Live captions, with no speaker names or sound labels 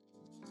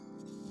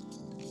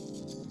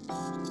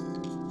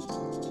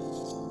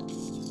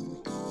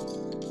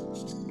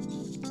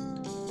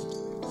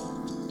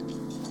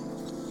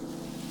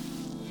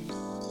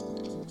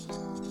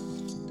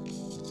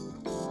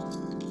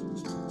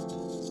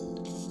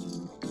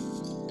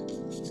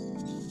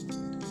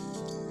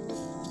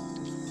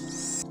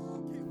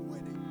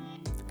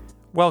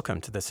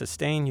Welcome to the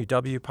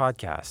SustainUW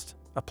Podcast,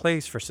 a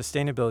place for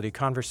sustainability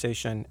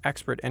conversation,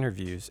 expert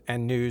interviews,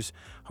 and news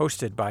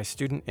hosted by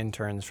student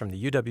interns from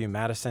the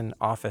UW-Madison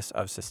Office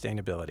of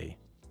Sustainability.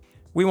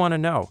 We want to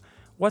know,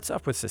 what's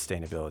up with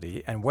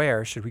sustainability and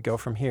where should we go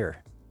from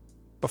here?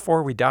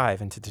 Before we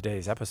dive into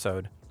today's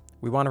episode,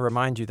 we want to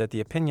remind you that the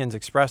opinions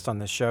expressed on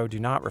this show do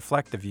not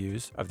reflect the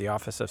views of the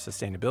Office of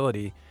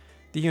Sustainability,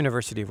 the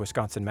University of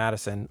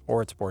Wisconsin-Madison,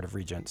 or its Board of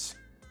Regents.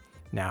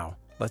 Now,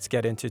 let's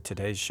get into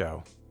today's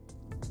show.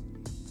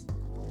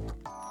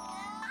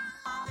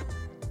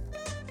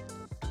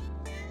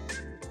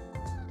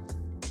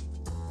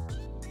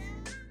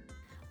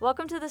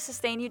 Welcome to the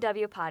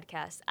SustainUW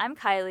Podcast. I'm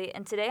Kylie,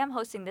 and today I'm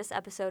hosting this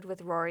episode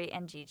with Rory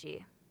and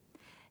Gigi.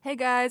 Hey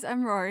guys,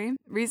 I'm Rory.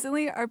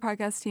 Recently, our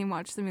podcast team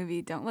watched the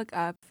movie Don't Look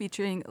Up,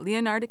 featuring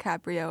Leonardo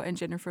DiCaprio and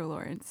Jennifer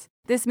Lawrence.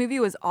 This movie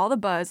was all the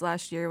buzz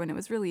last year when it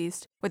was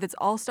released, with its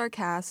all-star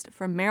cast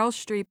from Meryl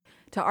Streep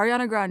to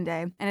Ariana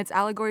Grande, and its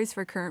allegories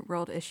for current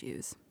world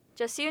issues.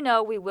 Just so you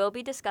know, we will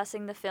be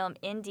discussing the film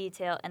in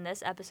detail, and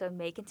this episode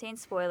may contain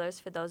spoilers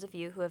for those of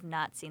you who have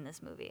not seen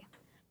this movie.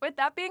 With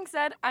that being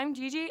said, I'm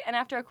Gigi, and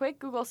after a quick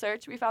Google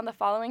search, we found the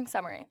following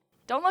summary.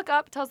 Don't Look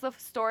Up tells the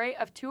story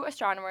of two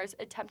astronomers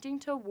attempting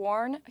to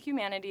warn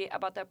humanity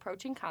about the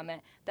approaching comet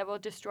that will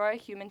destroy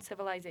human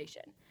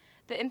civilization.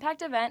 The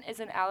impact event is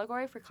an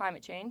allegory for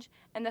climate change,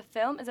 and the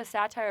film is a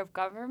satire of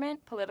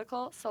government,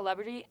 political,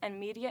 celebrity, and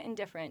media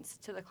indifference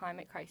to the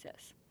climate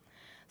crisis.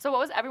 So what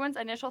was everyone's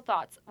initial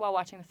thoughts while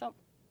watching the film?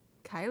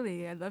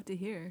 Kylie, I'd love to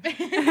hear.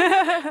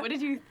 What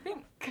did you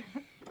think?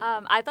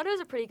 I thought it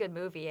was a pretty good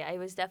movie. It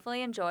was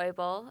definitely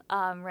enjoyable.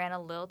 Ran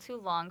a little too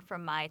long for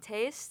my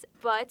taste,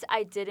 but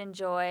I did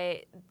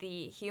enjoy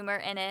the humor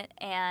in it,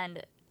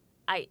 and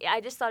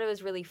I just thought it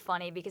was really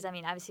funny because,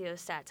 obviously it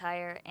was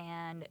satire,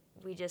 and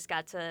we just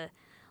got to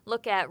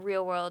look at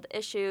real-world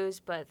issues,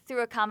 but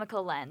through a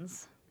comical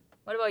lens.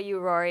 What about you,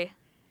 Rory?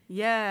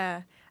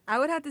 Yeah, I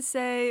would have to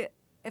say,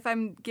 if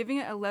I'm giving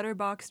it a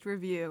letterboxed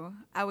review,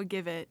 I would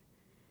give it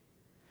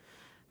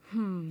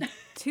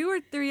 2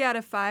 or 3 out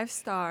of 5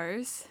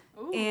 stars.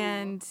 Ooh.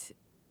 And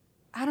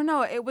I don't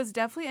know, it was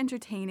definitely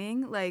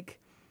entertaining.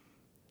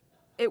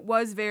 It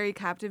was very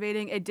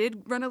captivating. It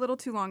did run a little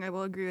too long, I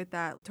will agree with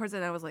that. Towards the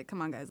end I was like,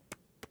 come on guys,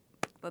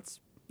 let's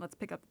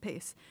pick up the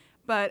pace.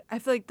 But I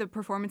feel like the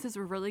performances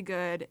were really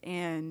good,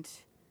 and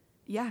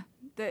yeah,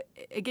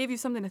 it gave you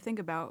something to think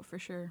about for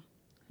sure.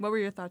 What were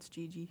your thoughts,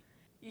 Gigi?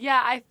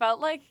 Yeah, I felt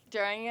like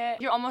during it,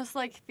 you almost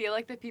feel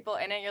like the people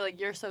in it, you're like,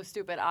 you're so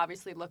stupid,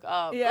 obviously look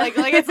up. Yeah.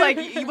 It's like,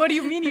 what do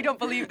you mean you don't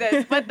believe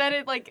this? But then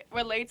it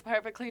relates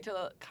perfectly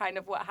to kind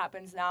of what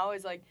happens now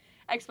is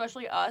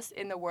especially us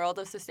in the world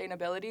of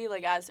sustainability,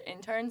 as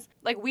interns,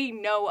 we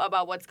know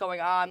about what's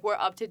going on. We're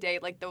up to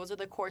date. Those are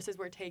the courses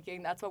we're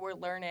taking. That's what we're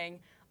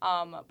learning.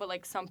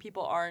 But some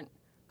people aren't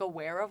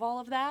aware of all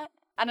of that.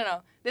 I don't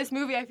know. This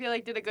movie, I feel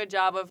did a good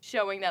job of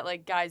showing that,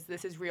 guys,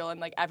 this is real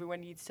and,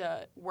 everyone needs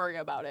to worry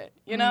about it,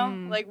 you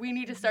know? We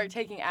need to start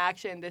taking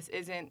action. This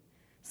isn't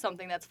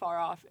something that's far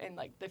off in,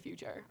 the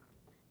future.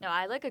 No,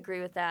 I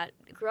agree with that.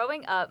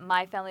 Growing up,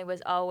 my family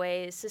was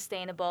always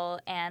sustainable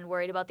and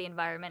worried about the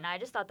environment, and I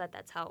just thought that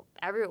that's how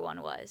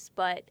everyone was.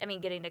 But,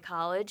 getting to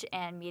college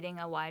and meeting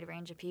a wide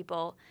range of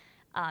people,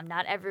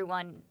 not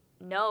everyone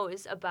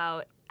knows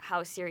about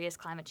how serious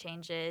climate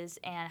change is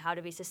and how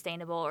to be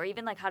sustainable, or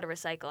even how to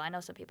recycle. I know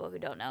some people who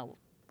don't know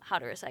how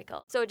to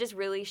recycle. So it just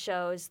really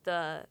shows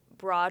the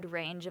broad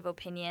range of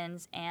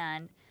opinions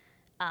and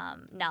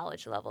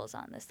knowledge levels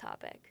on this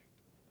topic.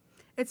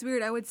 It's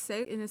weird. I would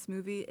say in this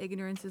movie,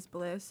 ignorance is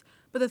bliss.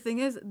 But the thing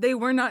is, they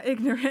were not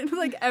ignorant.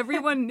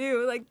 Everyone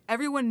knew.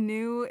 Everyone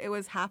knew it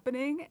was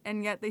happening,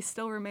 and yet they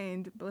still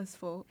remained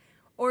blissful.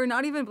 Or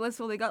not even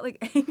blissful, they got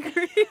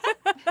angry.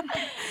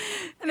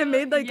 And it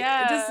made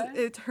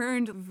it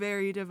turned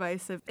very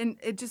divisive, and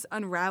it just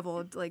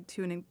unraveled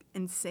to an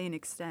insane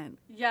extent.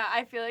 Yeah,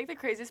 I feel the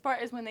craziest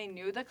part is when they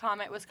knew the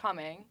comet was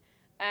coming,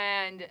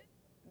 and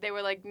they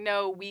were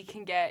no, we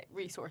can get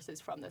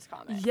resources from this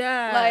comet.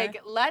 Yeah.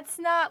 Let's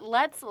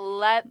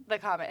let the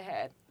comet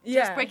hit.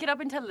 Yeah. Just break it up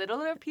into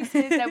little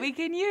pieces that we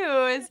can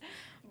use,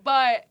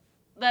 but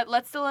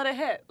let's still let it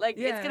hit.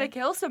 It's going to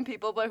kill some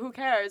people, but who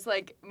cares?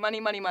 Money.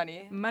 Money,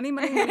 money,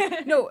 money.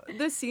 No,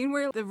 the scene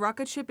where the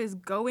rocket ship is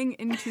going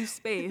into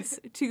space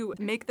to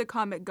make the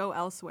comet go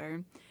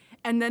elsewhere,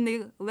 and then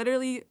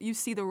you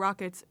see the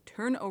rockets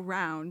turn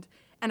around,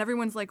 and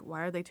everyone's like,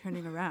 why are they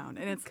turning around?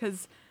 And it's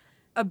because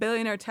a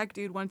billionaire tech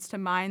dude wants to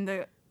mine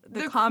the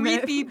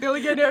comet. Creepy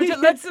billionaire.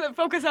 Let's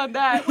focus on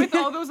that with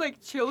all those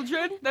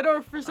children that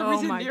are for some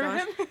reason near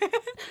him.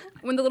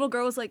 When the little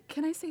girl was like,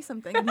 "Can I say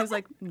something?" and he was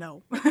like,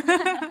 "No."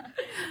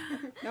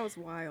 That was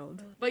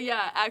wild. But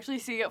yeah, actually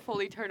seeing it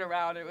fully turn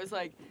around, it was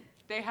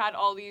they had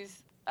all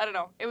these I don't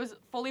know. It was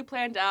fully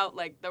planned out.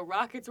 Like, the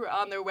rockets were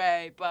on their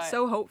way, but...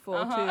 So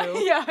hopeful,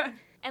 too. Yeah.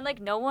 And, like,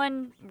 no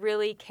one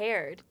really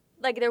cared.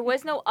 Like, there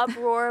was no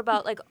uproar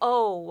about, like,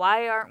 oh,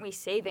 why aren't we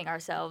saving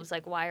ourselves?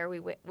 Like, why are we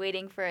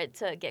waiting for it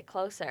to get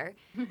closer?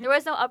 There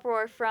was no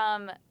uproar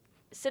from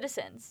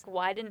citizens.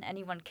 Why didn't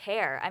anyone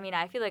care? I mean,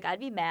 I feel like I'd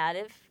be mad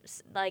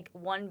if, like,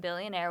 one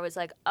billionaire was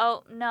like,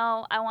 oh,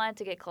 no, I want it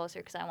to get closer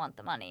because I want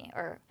the money,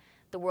 or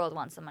the world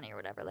wants the money or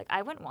whatever. Like,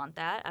 I wouldn't want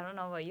that. I don't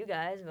know about you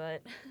guys,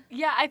 but...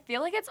 Yeah, I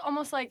feel like it's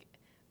almost like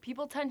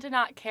people tend to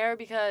not care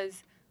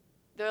because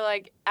they're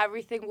like,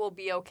 everything will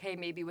be okay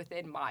maybe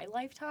within my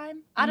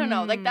lifetime. I don't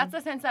know. Like, that's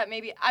the sense that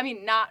maybe, I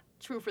mean, not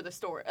true for the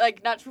story.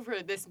 Like, not true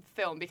for this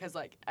film because,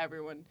 like,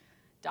 everyone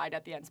died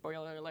at the end,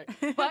 spoiler alert.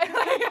 But,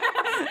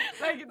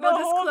 like We'll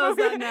disclose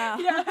that now.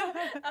 Yeah.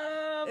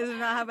 It does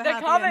not have a the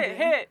happy comet ending.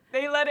 hit.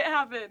 They let it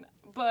happen.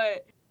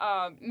 But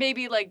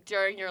maybe, like,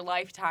 during your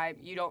lifetime,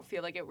 you don't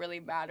feel like it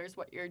really matters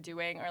what you're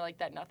doing or, like,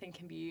 that nothing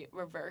can be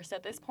reversed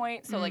at this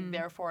point. So, like,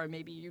 therefore,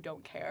 maybe you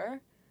don't care.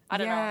 I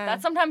don't know.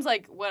 That's sometimes,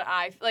 like, what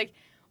like,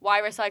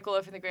 why recycle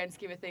if in the grand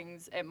scheme of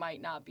things it might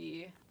not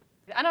be...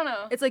 I don't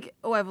know. It's like,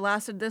 oh, I've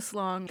lasted this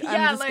long. Yeah,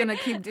 I'm just like... going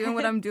to keep doing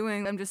what I'm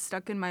doing. I'm just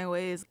stuck in my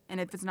ways.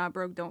 And if it's not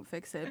broke, don't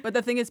fix it. But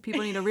the thing is,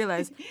 people need to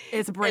realize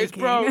it's breaking. It's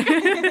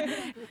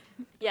broke.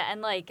 Yeah,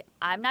 and, like,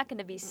 I'm not going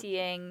to be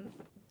seeing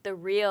the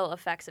real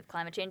effects of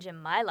climate change in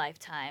my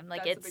lifetime.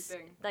 Like, That's it's, a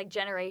big thing. like,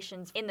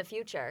 generations in the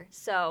future.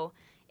 So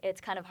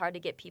it's kind of hard to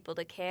get people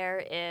to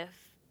care if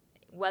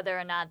whether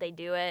or not they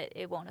do it,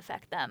 it won't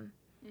affect them.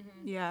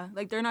 Mm-hmm. Yeah,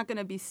 like they're not going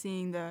to be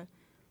seeing the,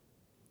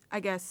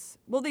 I guess,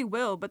 well, they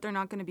will, but they're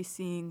not going to be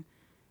seeing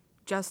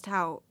just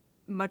how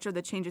much of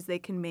the changes they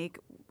can make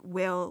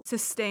will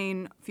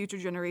sustain future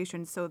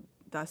generations. So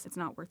thus, it's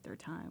not worth their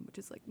time, which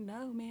is like,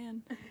 no,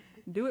 man,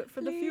 do it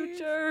for the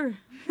future.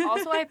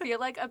 Also, I feel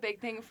like a big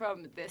thing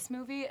from this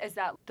movie is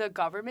that the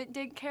government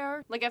didn't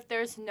care. Like, if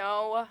there's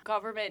no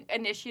government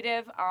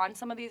initiative on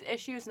some of these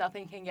issues,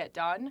 nothing can get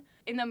done.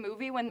 In the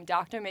movie, when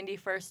Dr. Mindy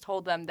first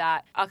told them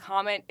that a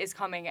comet is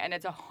coming and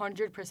it's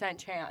 100%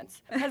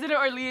 chance, President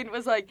Orlean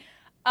was like,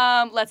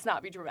 let's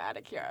not be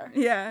dramatic here.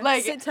 Yeah,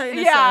 like, sit tight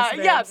and yeah,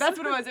 assess, yeah, babes. that's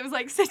what it was. It was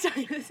like, sit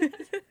tight and assess.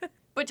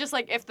 But just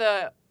like, if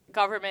the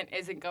government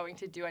isn't going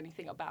to do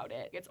anything about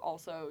it, it's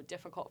also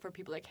difficult for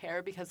people to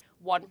care because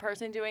one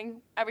person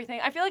doing everything.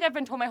 I feel like I've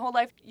been told my whole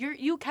life,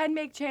 you can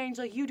make change,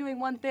 like you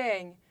doing one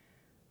thing.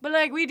 But,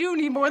 like, we do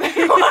need more than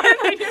one.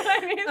 Like, you know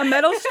what I mean? A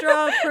metal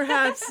straw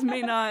perhaps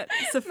may not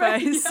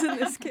suffice in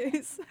this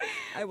case,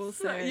 I will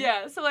say.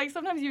 Yeah, so, like,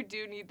 sometimes you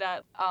do need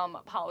that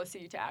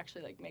policy to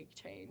actually, like, make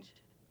change.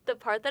 The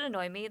part that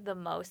annoyed me the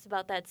most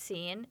about that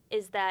scene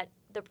is that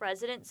the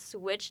president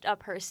switched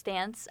up her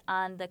stance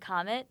on the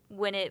comet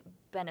when it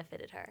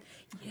benefited her.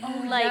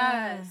 Yeah. Like,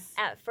 yes.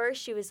 at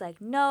first she was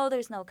like, no,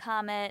 there's no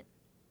comet.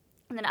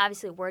 And then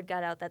obviously word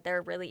got out that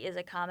there really is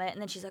a comet.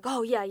 And then she's like,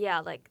 oh, yeah,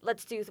 like,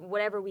 let's do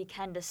whatever we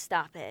can to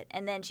stop it.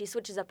 And then she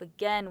switches up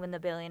again when the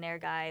billionaire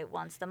guy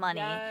wants the money.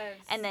 Yes.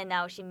 And then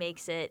now she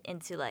makes it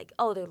into, like,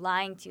 oh, they're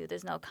lying to you.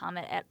 There's no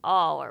comet at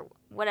all or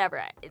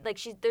whatever. Like,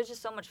 there's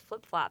just so much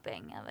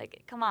flip-flopping. I'm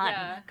like, come on.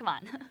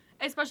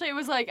 Especially, it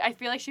was like, I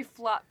feel like she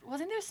flopped.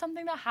 Wasn't there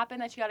something that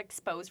happened that she got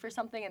exposed for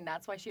something and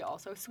that's why she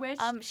also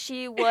switched?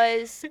 She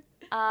was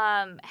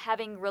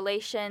having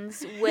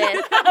relations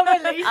with,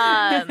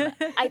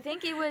 I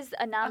think it was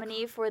a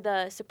nominee for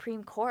the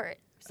Supreme Court.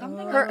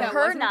 Something Oh. like that.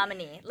 Her wasn't it?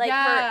 nominee. Like,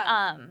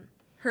 Yeah.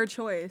 Her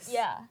choice.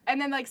 Yeah. And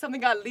then, like, something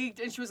got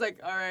leaked and she was like,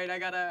 all right, I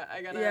gotta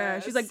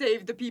Yeah, she's like,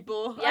 save the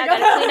people. Yeah,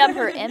 gotta clean up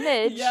her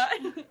image. Yeah.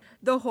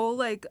 The whole,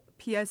 like,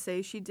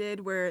 PSA she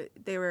did where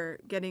they were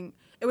getting,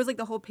 it was like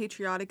the whole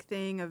patriotic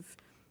thing of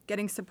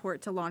getting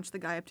support to launch the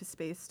guy up to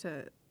space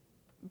to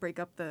break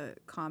up the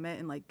comet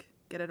and, like,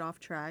 get it off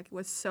track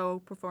was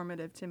so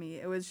performative to me.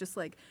 It was just,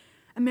 like,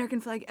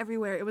 American flag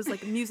everywhere. It was,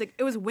 like, music.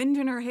 It was wind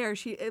in her hair.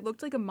 It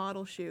looked like a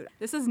model shoot.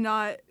 This is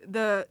not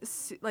the,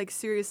 like,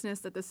 seriousness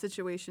that the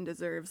situation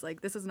deserves.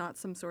 Like, this is not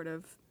some sort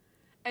of...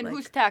 And like,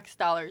 whose tax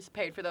dollars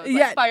paid for those,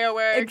 like,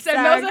 fireworks?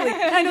 Exactly. And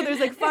those, I know, there's,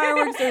 like,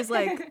 fireworks. There's,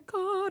 like,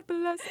 God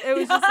bless. It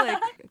was just,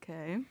 like,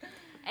 okay.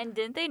 And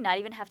didn't they not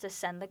even have to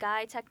send the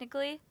guy,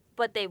 technically?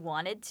 But they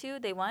wanted to.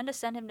 They wanted to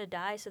send him to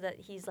die so that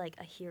he's, like,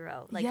 a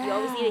hero. Like, you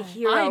always need a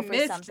hero I for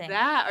missed something.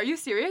 that. Are you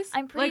serious?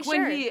 I'm pretty like,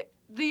 sure.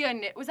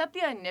 When was that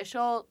the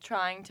initial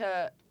trying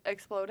to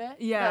explode it?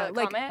 Yeah, the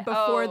like, comet?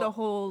 before Oh. the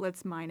whole,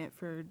 let's mine it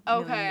for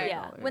Okay. millions of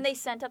Yeah, dollars. when they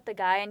sent up the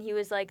guy and he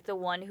was, like, the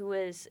one who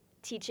was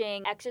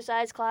teaching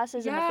exercise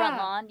classes in the front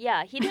Yeah. lawn.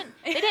 Yeah,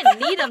 they didn't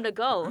need him to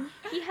go.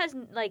 He has,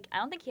 like, I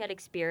don't think he had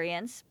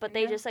experience, but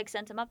they Yeah. just, like,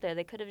 sent him up there.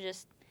 They could have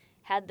just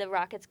had the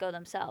rockets go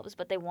themselves,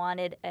 but they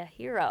wanted a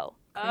hero.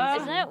 Oh.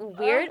 Isn't it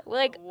weird?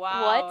 Like,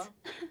 wow. what?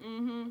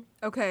 Mm-hmm.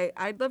 Okay,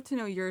 I'd love to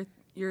know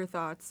your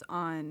thoughts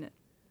on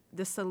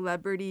the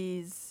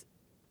celebrities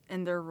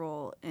and their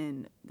role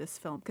in this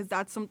film, because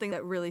that's something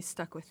that really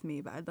stuck with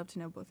me, but I'd love to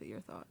know both of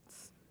your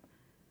thoughts.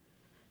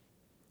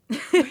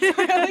 Like,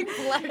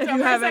 blacked If out you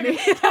for a have any.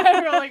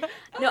 second. We're like,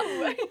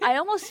 No, I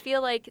almost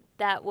feel like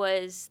that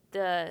was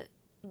the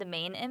the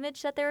main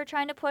image that they were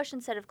trying to push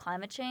instead of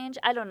climate change.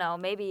 I don't know.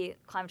 Maybe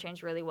climate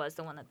change really was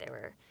the one that they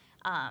were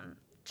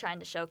trying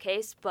to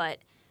showcase, but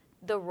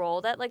the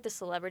role that like the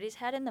celebrities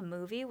had in the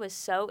movie was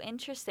so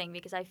interesting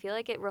because I feel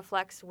like it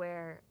reflects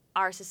where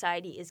our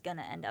society is going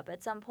to end up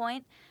at some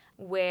point,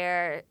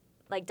 where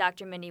like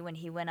Dr. Mindy, when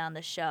he went on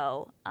the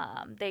show,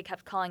 they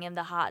kept calling him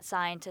the hot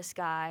scientist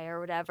guy or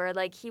whatever.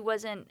 Like, he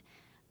wasn't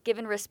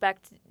given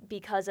respect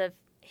because of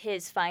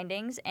his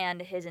findings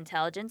and his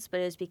intelligence, but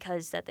it was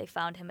because that they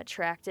found him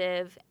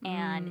attractive,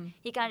 and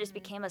he kind of just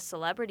became a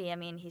celebrity. I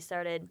mean, he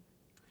started...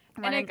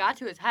 And it got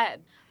to his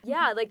head.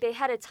 Yeah, like they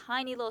had a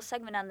tiny little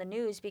segment on the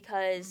news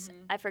because,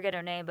 I forget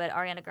her name, but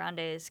Ariana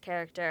Grande's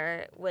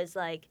character was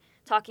like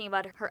talking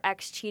about her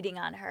ex cheating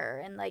on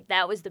her, and like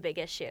that was the big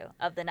issue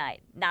of the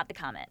night, not the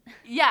comment.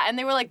 Yeah, and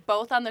they were like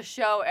both on the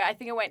show. I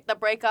think the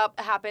breakup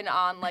happened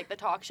on like the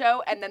talk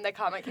show, and then the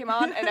comment came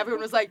on, and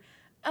everyone was like,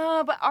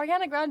 but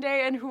Ariana Grande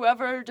and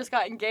whoever just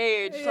got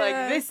engaged,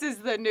 like this is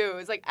the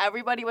news. Like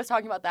everybody was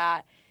talking about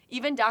that.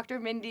 Even Dr.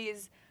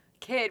 Mindy's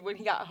kid, when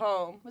he got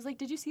home, was like,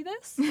 did you see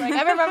this? Like,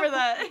 I remember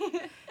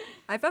that.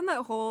 I found that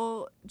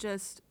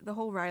the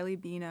whole Riley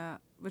Bina,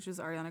 which was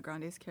Ariana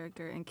Grande's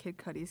character, and Kid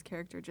Cudi's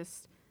character,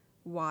 just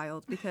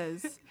wild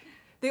because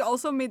they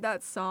also made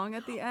that song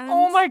at the end.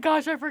 Oh my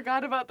gosh, I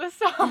forgot about the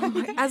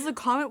song. As the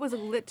comet was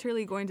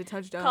literally going to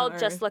touch down Called on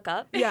Just Earth. Look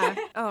Up. Yeah.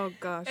 Oh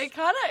gosh. It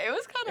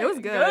was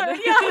good. Yeah,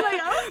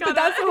 Yeah, but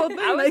that's the whole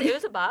thing. It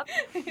was a bop.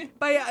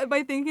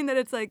 By thinking that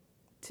it's like,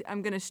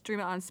 I'm going to stream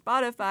it on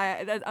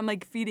Spotify, I'm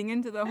like feeding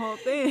into the whole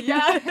thing.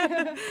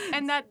 Yeah.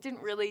 And that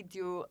didn't really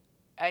do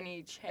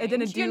any change. It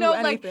didn't do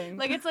anything.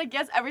 Like it's like,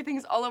 yes,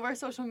 everything's all over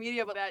social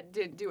media, but that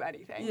didn't do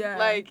anything. Yeah.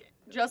 Like,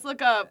 just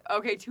look up,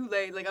 okay, too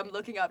late. Like, I'm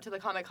looking up to the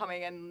comet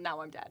coming, and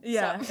now I'm dead.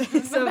 Yeah. So,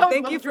 So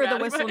thank you for the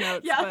dramatic, whistle but-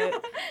 notes, yeah.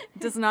 but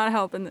does not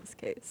help in this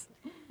case.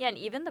 Yeah, and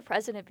even the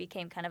president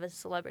became kind of a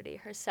celebrity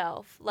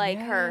herself. Like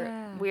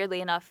Yeah. weirdly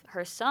enough,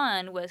 her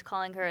son was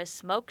calling her a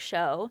smoke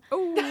show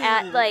Oh.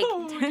 at like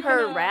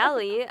her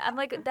rally. I'm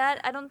like, that,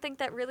 I don't think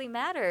that really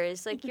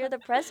matters. Like, you're the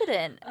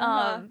president.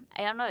 I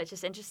don't know, it's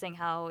just interesting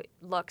how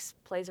looks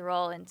plays a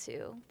role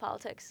into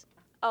politics.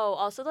 Oh,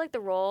 also like the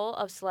role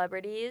of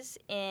celebrities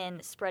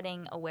in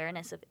spreading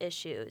awareness of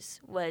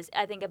issues was,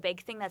 I think, a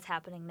big thing that's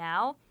happening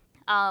now.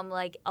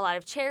 Like a lot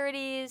of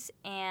charities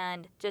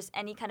and just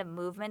any kind of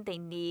movement, they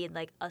need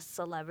like a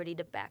celebrity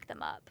to back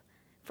them up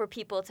for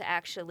people to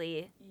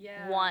actually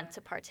want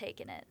to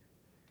partake in it.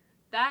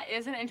 That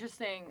is an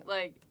interesting,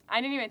 like,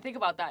 I didn't even think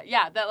about that.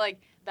 Yeah, that, like,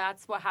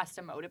 that's what has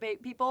to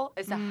motivate people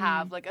is to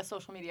have, like, a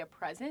social media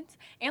presence.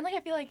 And, like, I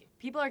feel like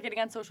people are getting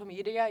on social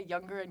media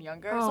younger and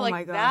younger. Oh so, like,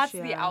 my gosh, that's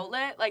yeah. the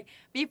outlet. Like,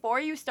 before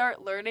you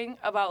start learning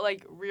about,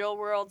 like,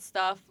 real-world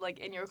stuff, like,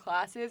 in your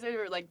classes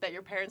or, like, that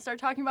your parents start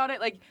talking about it,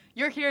 like,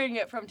 you're hearing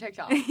it from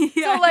TikTok.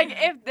 Yeah. So, like,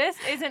 if this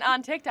isn't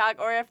on TikTok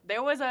or if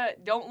there was a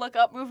Don't Look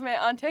Up movement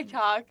on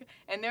TikTok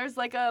and there's,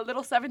 like, a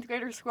little 7th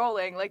grader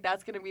scrolling, like,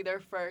 that's going to be their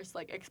first,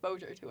 like,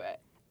 exposure to it.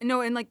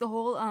 No, and like the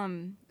whole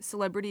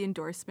celebrity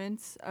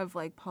endorsements of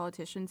like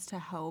politicians to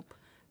help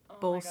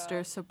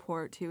bolster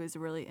support too is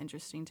really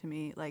interesting to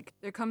me. Like,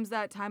 there comes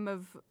that time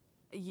of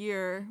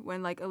year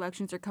when like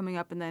elections are coming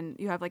up, and then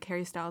you have like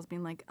Harry Styles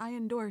being like, I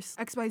endorse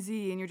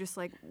XYZ, and you're just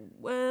like,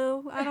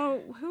 well, I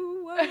don't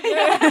who what?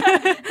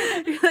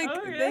 You're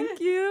like, thank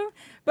you.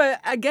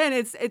 But again,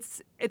 it's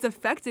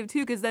effective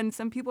too, because then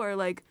some people are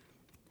like,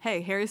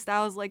 hey, Harry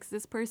Styles likes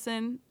this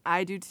person,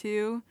 I do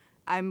too.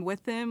 I'm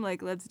with him,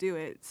 like, let's do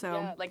it. So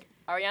yeah, like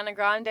Ariana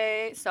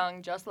Grande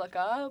sung Just Look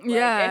Up. Like,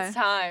 Yeah. It's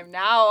time.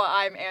 Now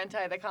I'm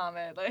anti the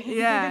comment. Like,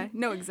 yeah,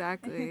 no,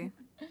 exactly.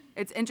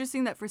 It's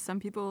interesting that for some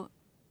people,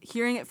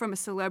 hearing it from a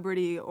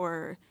celebrity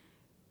or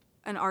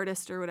an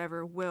artist or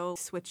whatever will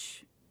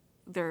switch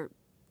their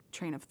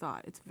train of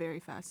thought. It's very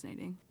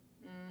fascinating.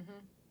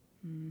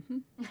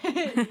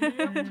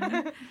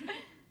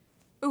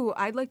 Ooh,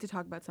 I'd like to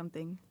talk about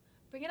something.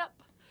 Bring it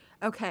up.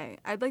 Okay,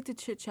 I'd like to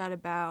chit-chat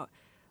about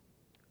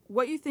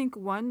what you think,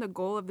 one, the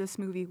goal of this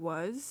movie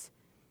was,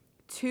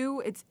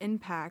 two, its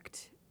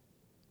impact,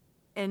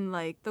 and,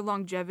 like, the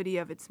longevity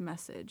of its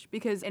message.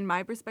 Because in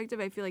my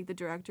perspective, I feel like the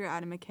director,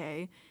 Adam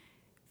McKay,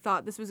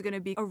 thought this was going to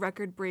be a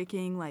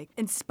record-breaking, like,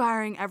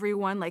 inspiring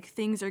everyone, like,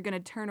 things are going to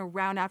turn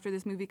around after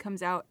this movie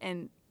comes out.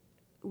 And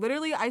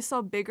literally, I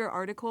saw bigger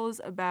articles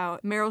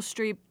about Meryl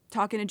Streep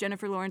talking to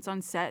Jennifer Lawrence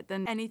on set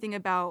than anything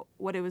about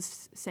what it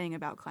was saying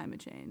about climate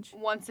change.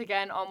 Once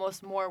again,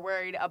 almost more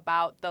worried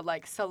about the,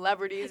 like,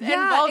 celebrities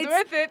Yeah, involved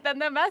it's- with it than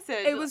the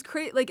message. It was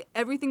crazy. Like,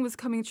 everything was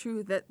coming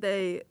true that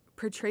they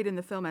portrayed in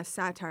the film as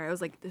satire. I was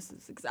like, this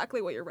is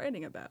exactly what you're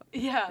writing about.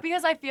 Yeah,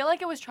 because I feel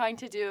like it was trying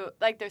to do,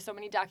 like, there's so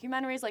many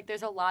documentaries, like,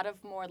 there's a lot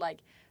of more,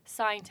 like,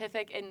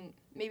 scientific and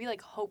maybe,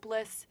 like,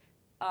 hopeless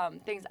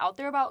things out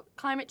there about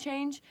climate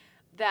change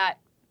that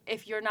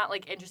if you're not,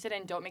 like, interested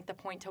and don't make the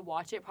point to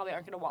watch it, probably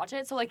aren't going to watch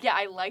it. So, like, yeah,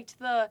 I liked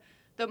the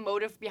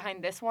motive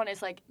behind this one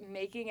is, like,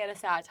 making it a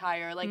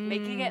satire, like,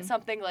 making it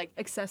something, like,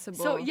 Accessible.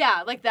 so,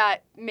 yeah, like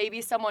that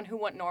maybe someone who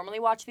wouldn't normally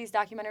watch these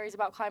documentaries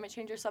about climate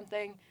change or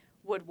something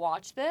would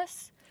watch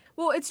this.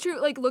 Well, it's true.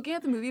 Like, looking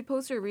at the movie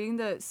poster, reading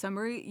the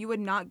summary, you would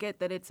not get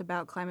that it's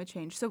about climate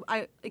change. So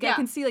I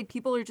can see, like,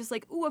 people are just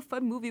like, ooh, a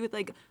fun movie with,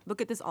 like,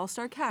 look at this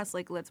all-star cast.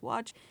 Like, let's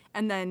watch.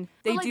 And then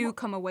they do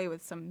come away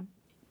with some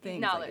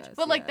things, knowledge.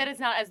 But, like, that it's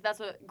not as, that's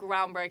what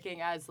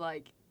groundbreaking as,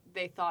 like,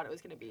 they thought it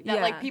was going to be.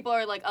 That, like, people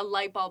are, like, a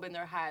light bulb in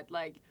their head.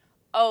 Like,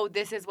 oh,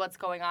 this is what's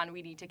going on.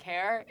 We need to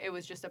care. It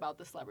was just about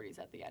the celebrities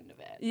at the end of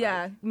it.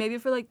 Yeah. Maybe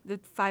for, like, the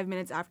 5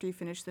 minutes after you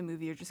finish the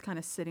movie, you're just kind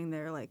of sitting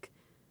there, like,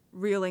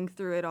 reeling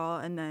through it all,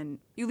 and then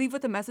you leave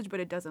with a message, but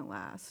it doesn't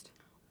last.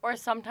 Or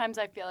sometimes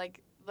I feel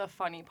like the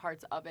funny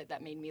parts of it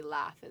that made me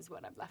laugh is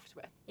what I'm left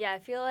with. Yeah, I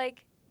feel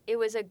like it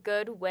was a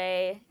good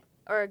way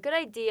or a good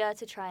idea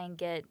to try and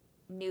get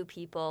new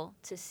people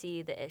to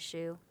see the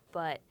issue,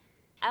 but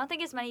I don't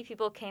think as many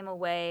people came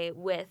away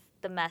with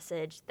the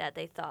message that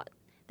they thought.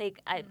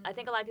 I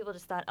think a lot of people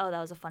just thought, oh, that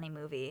was a funny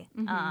movie.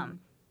 Mm-hmm.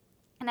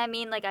 And I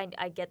mean, like,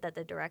 I get that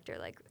the director,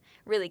 like,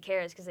 really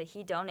cares because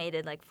he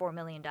donated, like, $4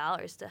 million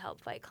to help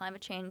fight climate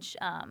change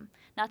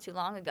not too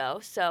long ago.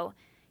 So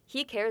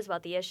he cares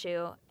about the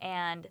issue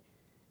and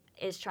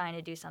is trying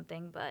to do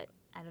something, but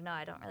I don't know.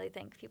 I don't really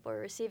think people are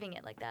receiving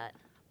it like that.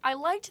 I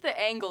liked the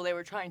angle they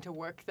were trying to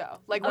work, though,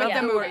 like, Oh, with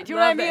yeah. the movie. Do you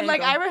know what I mean?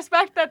 Like, I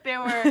respect that they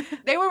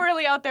were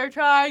really out there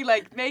trying,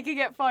 like, making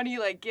it funny,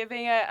 like,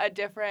 giving it a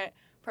different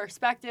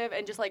perspective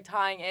and just, like,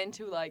 tying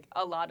into, like,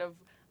 a lot of,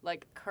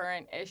 like,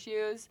 current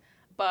issues.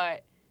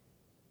 But,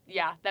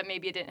 yeah, that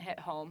maybe it didn't hit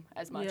home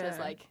as much as,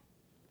 like,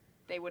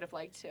 they would have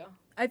liked to.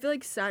 I feel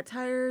like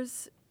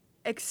satires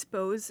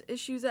expose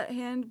issues at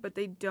hand, but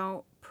they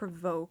don't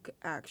provoke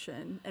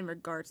action in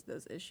regards to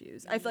those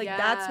issues. I feel like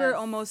that's where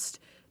almost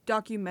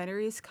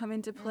documentaries come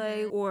into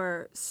play,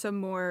 or some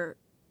more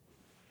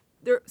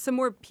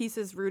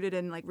pieces rooted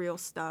in, like, real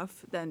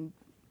stuff than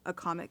a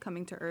comet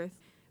coming to Earth.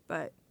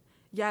 But,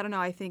 yeah, I don't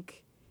know. I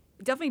think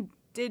it definitely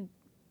did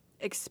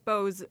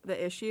expose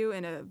the issue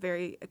in a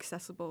very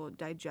accessible,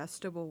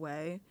 digestible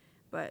way,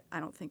 but I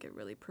don't think it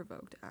really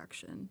provoked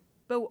action.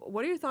 But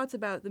what are your thoughts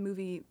about the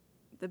movie,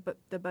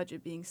 the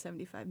budget being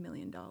 $75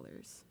 million?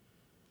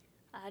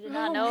 I did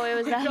not know it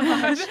was that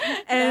much.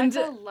 And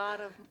that's a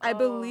lot of... I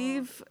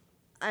believe,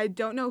 I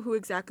don't know who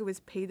exactly was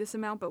paid this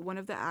amount, but one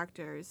of the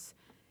actors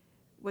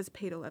was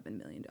paid $11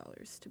 million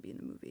to be in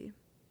the movie.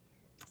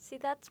 See,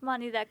 that's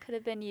money that could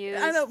have been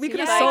used. I know, we to could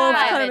have fight solved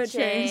climate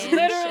change.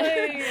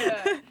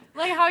 Literally.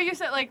 Like, how you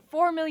said, like,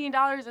 $4 million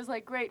is,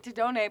 like, great to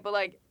donate, but,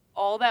 like,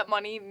 all that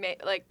money,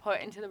 like,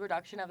 put into the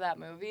production of that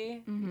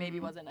movie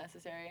maybe wasn't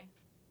necessary.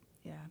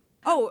 Yeah.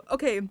 Oh,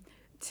 okay.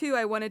 2,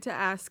 I wanted to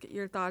ask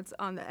your thoughts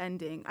on the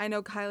ending. I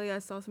know, Kylie, I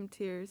saw some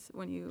tears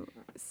when you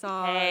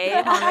saw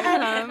the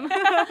comet come.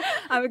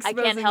 I'm exposing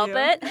I can't help you.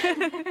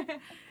 it.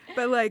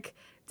 But, like,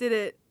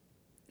 did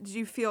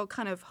you feel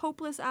kind of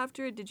hopeless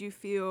after it? Did you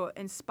feel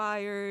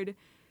inspired?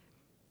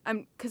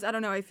 Because I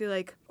don't know, I feel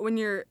like when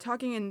you're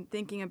talking and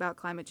thinking about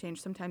climate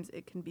change, sometimes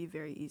it can be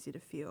very easy to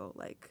feel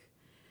like,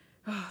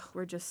 oh,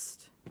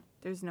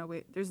 there's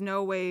nowhere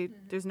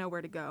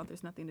to go.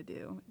 There's nothing to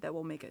do that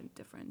will make a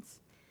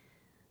difference.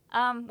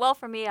 Well,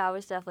 for me, I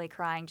was definitely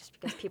crying just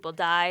because people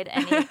died.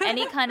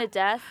 Any kind of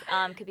death,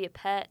 could be a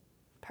pet,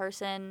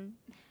 person,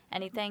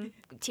 anything.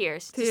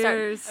 Tears.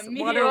 Tears. Start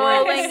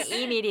Waterworks.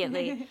 rolling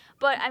immediately.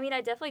 But, I mean,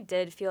 I definitely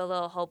did feel a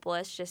little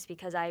hopeless just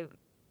because I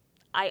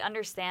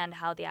understand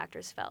how the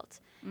actors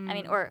felt. I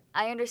mean, or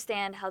I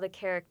understand how the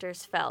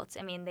characters felt.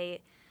 I mean, they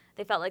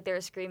felt like they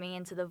were screaming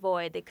into the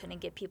void. They couldn't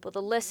get people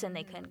to listen.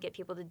 They couldn't get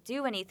people to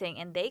do anything.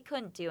 And they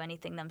couldn't do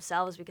anything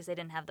themselves because they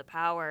didn't have the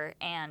power.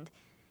 And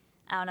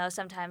I don't know,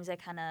 sometimes I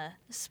kind of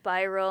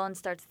spiral and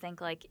start to think,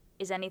 like,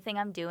 is anything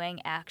I'm doing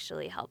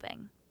actually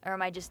helping? Or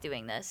am I just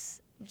doing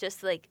this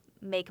just to, like,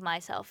 make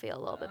myself feel a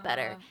little bit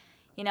better?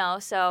 You know,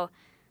 so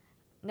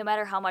no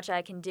matter how much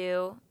I can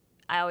do,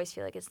 I always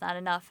feel like it's not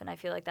enough. And I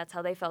feel like that's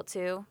how they felt,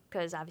 too,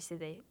 because obviously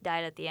they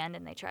died at the end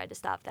and they tried to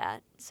stop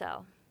that. So,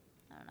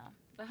 I don't know.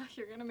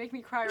 You're going to make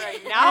me cry right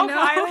now,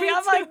 Kylie.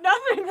 I'm like,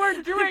 nothing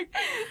we're doing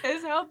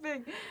is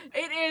helping.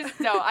 It is.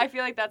 No, I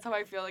feel like that's how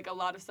I feel like a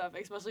lot of stuff,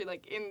 especially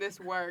like in this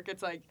work.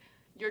 It's like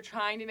you're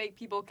trying to make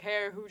people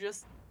care who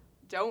just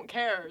don't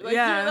care. Like,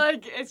 yeah.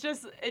 Like,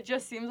 it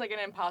just seems like an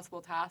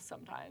impossible task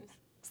sometimes.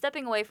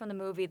 Stepping away from the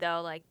movie,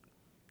 though, like,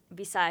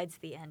 besides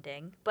the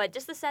ending, but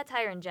just the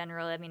satire in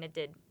general, I mean, it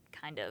did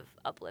kind of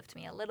uplift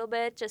me a little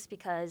bit just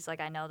because, like,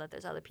 I know that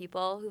there's other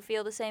people who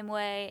feel the same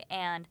way,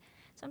 and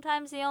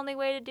sometimes the only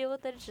way to deal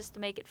with it is just to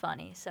make it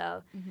funny.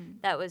 So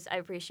I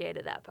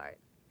appreciated that part.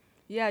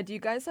 Yeah, do you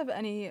guys have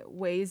any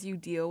ways you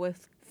deal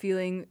with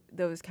feeling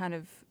those kind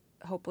of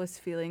hopeless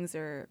feelings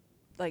or,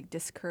 like,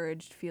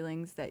 discouraged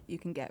feelings that you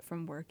can get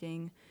from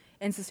working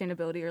in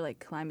sustainability or,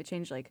 like, climate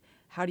change? Like,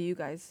 how do you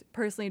guys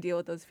personally deal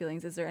with those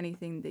feelings? Is there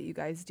anything that you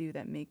guys do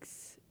that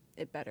makes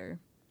it better?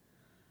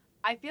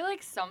 I feel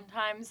like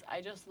sometimes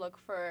I just look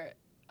for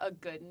a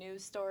good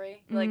news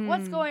story. Like,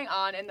 what's going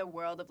on in the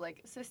world of,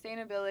 like,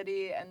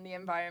 sustainability and the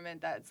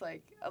environment that's,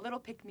 like, a little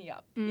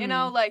pick-me-up. You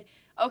know, like,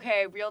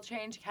 okay, real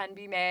change can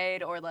be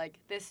made, or, like,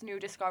 this new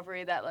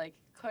discovery that, like,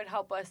 could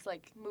help us,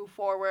 like, move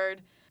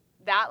forward.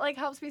 that, like,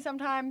 helps me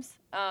sometimes.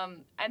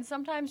 And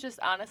sometimes just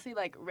honestly,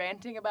 like,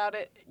 ranting about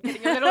it,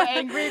 getting a little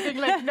angry, being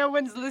like, no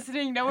one's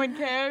listening, no one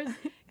cares,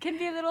 can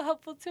be a little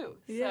helpful too.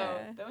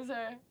 Yeah. So those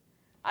are,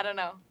 I don't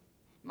know,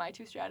 my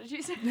 2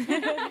 strategies.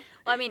 Well,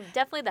 I mean,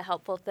 definitely the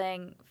helpful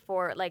thing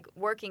for, like,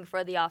 working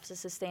for the Office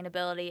of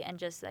Sustainability and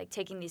just, like,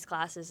 taking these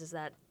classes is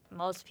that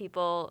most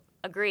people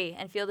agree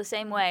and feel the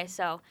same way.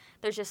 So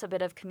there's just a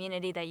bit of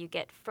community that you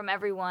get from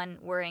everyone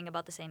worrying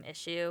about the same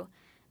issue.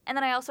 And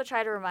then I also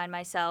try to remind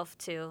myself,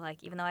 too,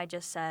 like, even though I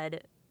just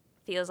said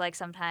feels like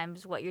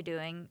sometimes what you're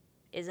doing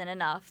isn't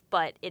enough,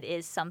 but it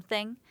is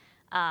something.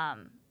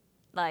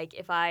 Like,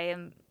 if I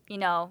am,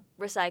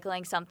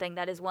 recycling something,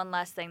 that is one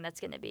less thing that's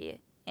going to be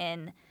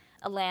in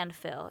a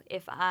landfill.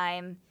 If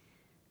I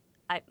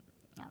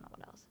don't know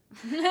what else.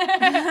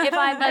 If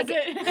I'm like,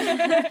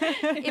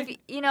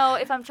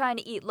 if I'm trying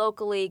to eat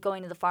locally,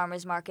 going to the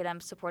farmer's market, I'm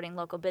supporting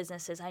local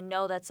businesses. I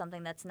know that's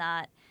something that's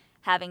not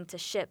having to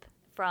ship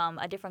from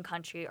a different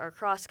country or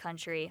cross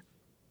country,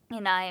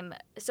 and I'm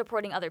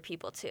supporting other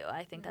people too.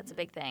 I think that's a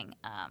big thing.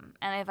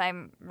 And if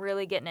I'm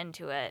really getting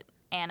into it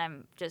and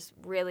I'm just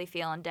really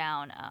feeling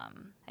down,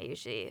 I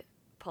usually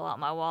pull out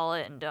my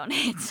wallet and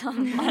donate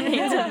some money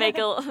to make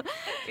it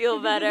feel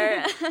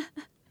better.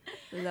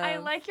 I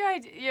like your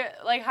idea,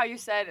 like how you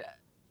said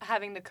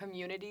having the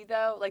community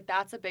though. Like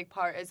that's a big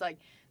part. Is like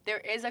there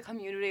is a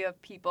community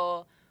of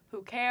people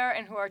who care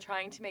and who are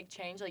trying to make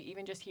change. Like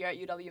even just here at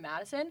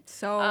UW-Madison.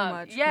 So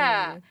much.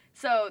 Yeah. Community.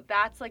 So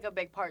that's like a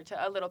big part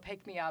to a little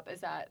pick me up.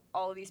 Is that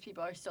all of these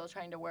people are still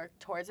trying to work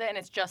towards it, and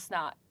it's just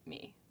not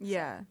me.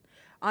 Yeah.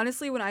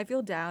 Honestly, when I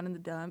feel down in the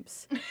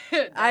dumps,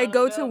 I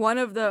go to one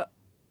of the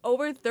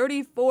over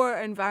 34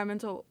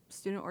 environmental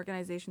student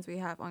organizations we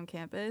have on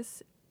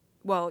campus.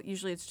 Well,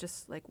 usually it's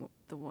just like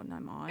the one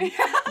I'm on,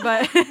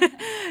 but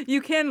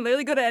you can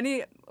literally go to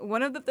any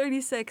one of the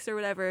 36 or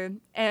whatever,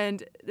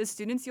 and the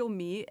students you'll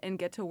meet and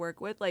get to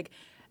work with, like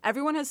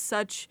everyone has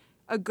such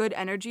a good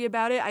energy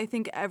about it. I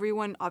think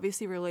everyone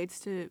obviously relates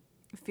to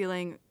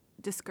feeling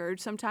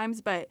discouraged sometimes,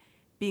 but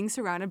being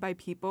surrounded by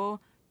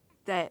people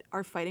that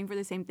are fighting for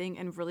the same thing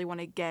and really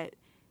want to get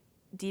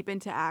deep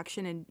into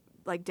action and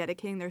like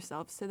dedicating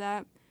themselves to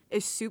that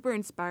is super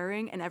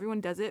inspiring, and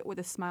everyone does it with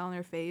a smile on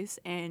their face,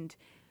 and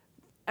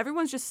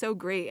everyone's just so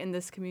great in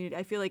this community.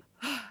 I feel like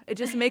it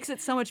just makes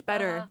it so much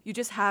better. You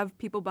just have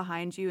people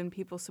behind you and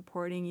people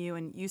supporting you,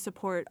 and you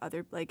support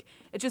other, like,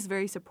 it's just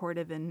very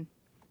supportive, and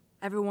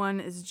everyone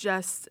is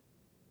just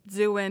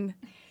doing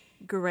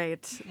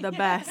great. The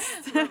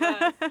best.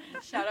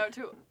 Shout out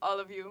to all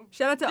of you.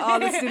 Shout out to all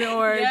the student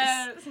orgs.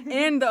 Yes.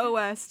 And the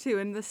OS, too,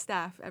 and the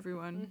staff,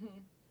 everyone. Mm-hmm.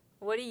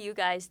 What do you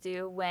guys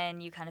do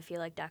when you kind of feel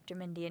like Dr.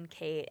 Mindy and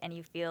Kate and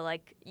you feel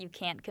like you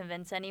can't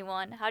convince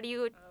anyone? How do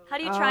you try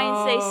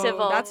and stay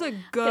civil? That's a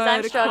good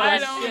I'm struggling.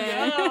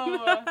 I don't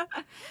know.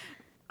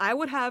 I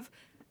would have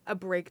a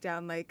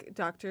breakdown like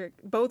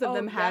both of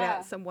them had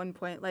at some one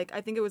point. Like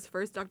I think it was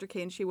first Dr.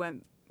 Kate, and she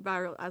went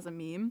viral as a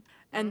meme.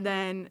 And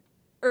then,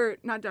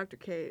 not Dr.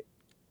 Kate.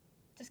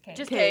 Just Kate.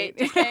 Just Kate.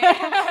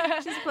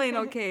 She's plain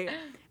old Kate.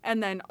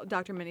 And then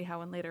Dr. Mindy had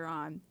one later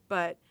on.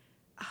 But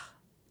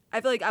I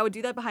feel like I would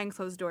do that behind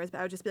closed doors, but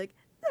I would just be like,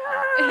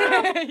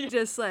 ah!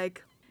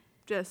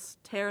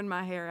 just tearing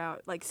my hair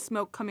out, like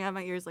smoke coming out of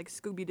my ears like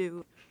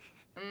Scooby-Doo.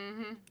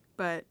 Mm-hmm.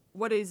 But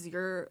how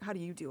do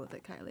you deal with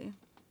it, Kylie?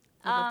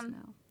 I'd love to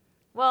know.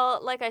 Well,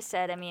 like I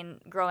said, I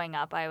mean, growing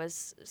up, I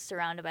was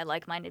surrounded by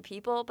like-minded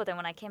people, but then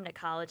when I came to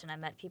college and I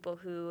met people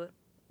who,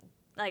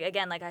 like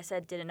I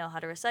said, didn't know how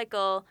to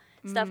recycle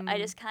stuff, I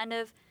just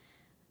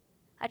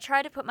I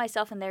try to put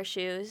myself in their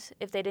shoes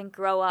if they didn't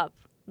grow up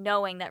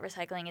knowing that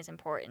recycling is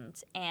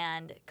important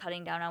and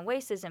cutting down on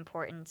waste is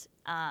important.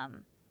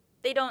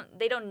 They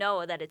don't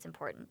know that it's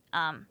important.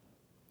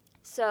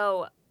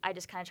 So I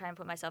just kind of try and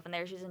put myself in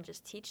their shoes and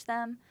just teach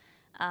them.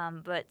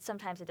 But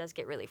sometimes it does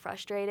get really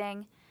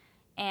frustrating.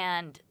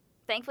 And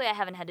thankfully I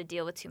haven't had to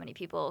deal with too many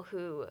people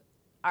who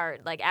are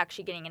like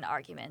actually getting in an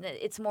argument.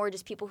 It's more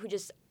just people who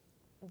just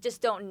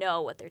don't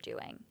know what they're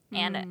doing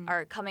and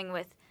are coming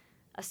with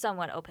a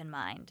somewhat open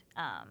mind.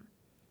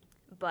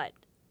 But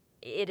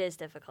it is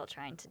difficult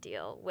trying to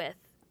deal with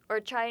or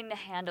trying to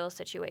handle a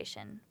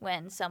situation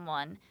when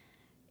someone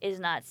is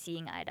not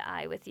seeing eye to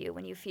eye with you,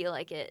 when you feel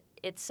like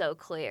it's so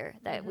clear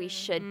that we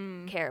should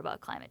care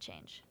about climate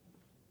change.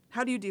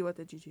 How do you deal with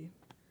it, Gigi?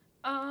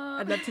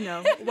 I'd love to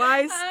know.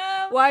 Why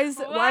is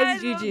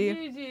Gigi?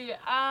 Gigi?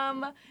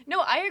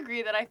 No, I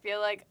agree that I feel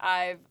like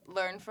I've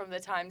learned from the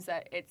times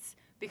that it's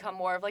become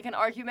more of like an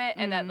argument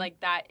and that like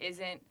that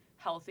isn't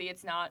healthy,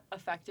 it's not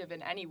effective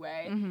in any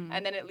way,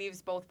 and then it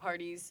leaves both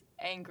parties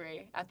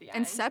angry at the end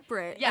and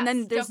separate. Yes, and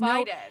then there's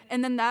divided.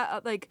 And then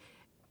that like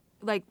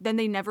then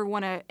they never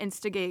want to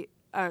instigate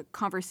a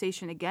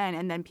conversation again,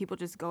 and then people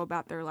just go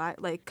about their life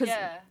because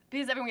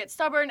everyone gets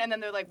stubborn, and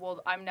then they're like,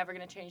 well, I'm never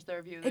going to change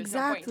their view. There's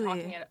no point in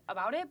talking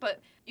about it, but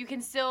you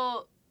can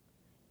still,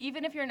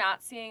 even if you're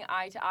not seeing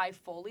eye to eye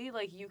fully,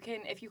 like you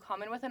can, if you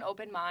come in with an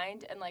open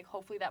mind and like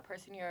hopefully that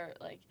person you're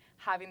like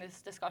having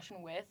this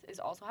discussion with is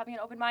also having an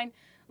open mind,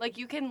 like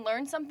you can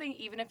learn something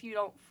even if you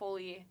don't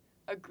fully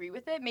agree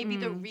with it. Maybe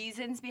the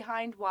reasons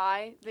behind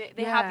why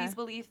they have these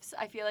beliefs,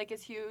 I feel like,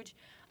 is huge.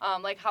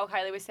 Like how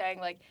Kylie was saying,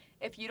 like,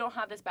 if you don't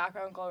have this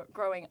background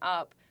growing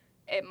up,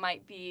 it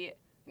might be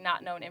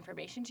not known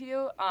information to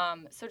you.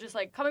 So just,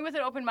 like, coming with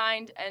an open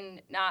mind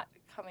and not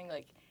coming,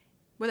 like...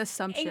 with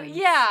assumptions.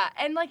 Yeah,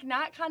 and, like,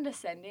 not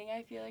condescending,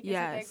 I feel like, is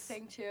a big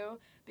thing, too.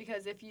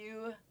 Because if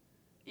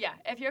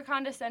you're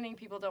condescending,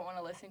 people don't want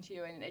to listen to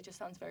you, and it just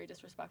sounds very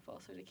disrespectful.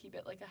 So to keep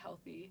it, like, a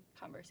healthy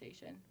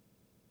conversation.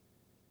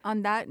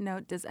 On that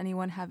note, does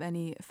anyone have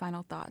any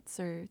final thoughts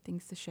or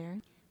things to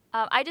share?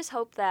 I just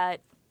hope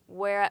that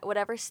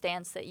whatever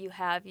stance that you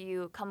have,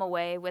 you come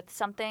away with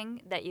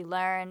something that you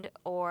learned,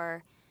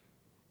 or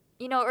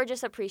or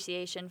just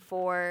appreciation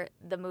for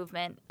the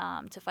movement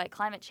to fight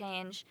climate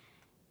change.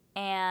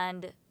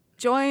 And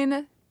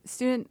join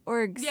student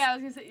orgs. Yeah, I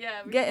was gonna say,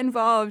 yeah. Get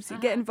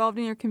involved. Get involved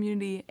in your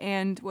community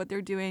and what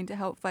they're doing to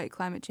help fight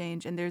climate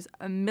change. And there's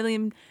a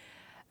million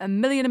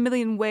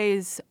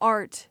ways: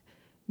 art,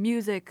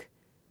 music,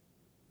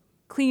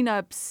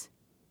 cleanups,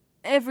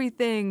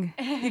 everything.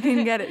 You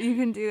can get it. You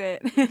can do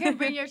it. You can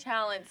bring your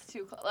talents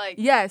to, like,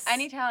 yes.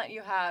 Any talent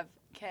you have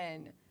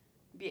can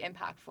be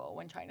impactful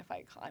when trying to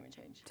fight climate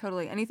change.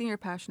 Totally. Anything you're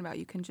passionate about,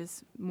 you can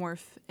just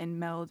morph and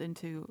meld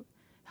into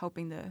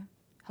helping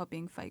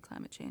fight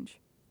climate change.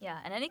 Yeah,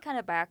 and any kind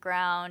of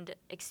background,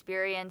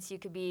 experience, you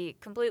could be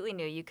completely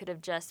new. You could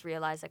have just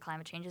realized that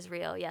climate change is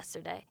real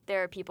yesterday.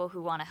 There are people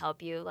who want to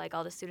help you, like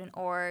all the student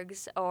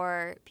orgs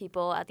or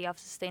people at the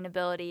Office of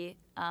Sustainability.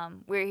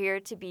 We're here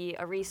to be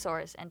a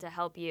resource and to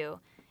help you.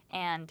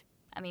 And,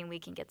 I mean, we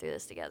can get through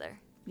this together.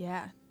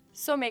 Yeah.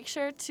 So make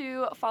sure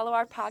to follow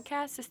our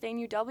podcast,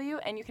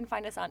 SustainUW, and you can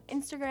find us on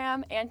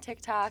Instagram and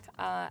TikTok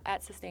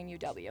at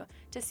SustainUW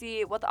to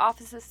see what the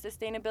Office of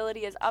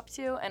Sustainability is up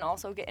to, and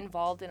also get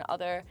involved in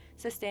other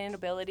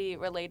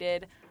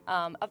sustainability-related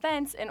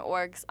events and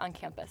orgs on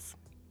campus.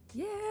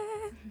 Yeah.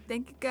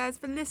 Thank you guys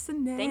for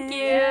listening. Thank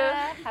you.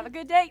 Have a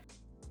good day.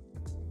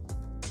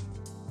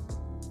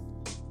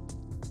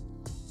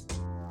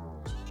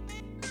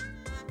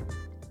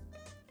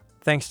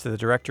 Thanks to the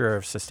Director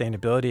of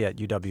Sustainability at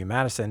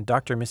UW-Madison,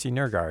 Dr. Missy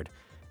Nergard,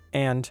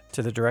 and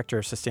to the Director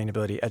of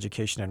Sustainability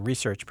Education and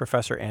Research,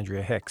 Professor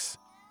Andrea Hicks.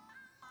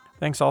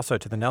 Thanks also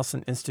to the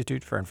Nelson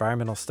Institute for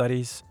Environmental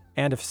Studies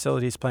and to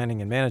Facilities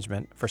Planning and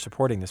Management for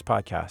supporting this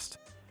podcast.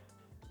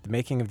 The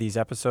making of these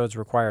episodes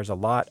requires a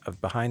lot of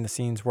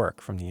behind-the-scenes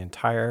work from the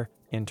entire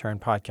intern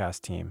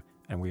podcast team,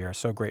 and we are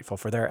so grateful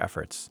for their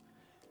efforts.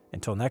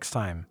 Until next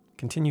time,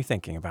 continue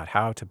thinking about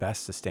how to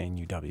best sustain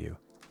UW.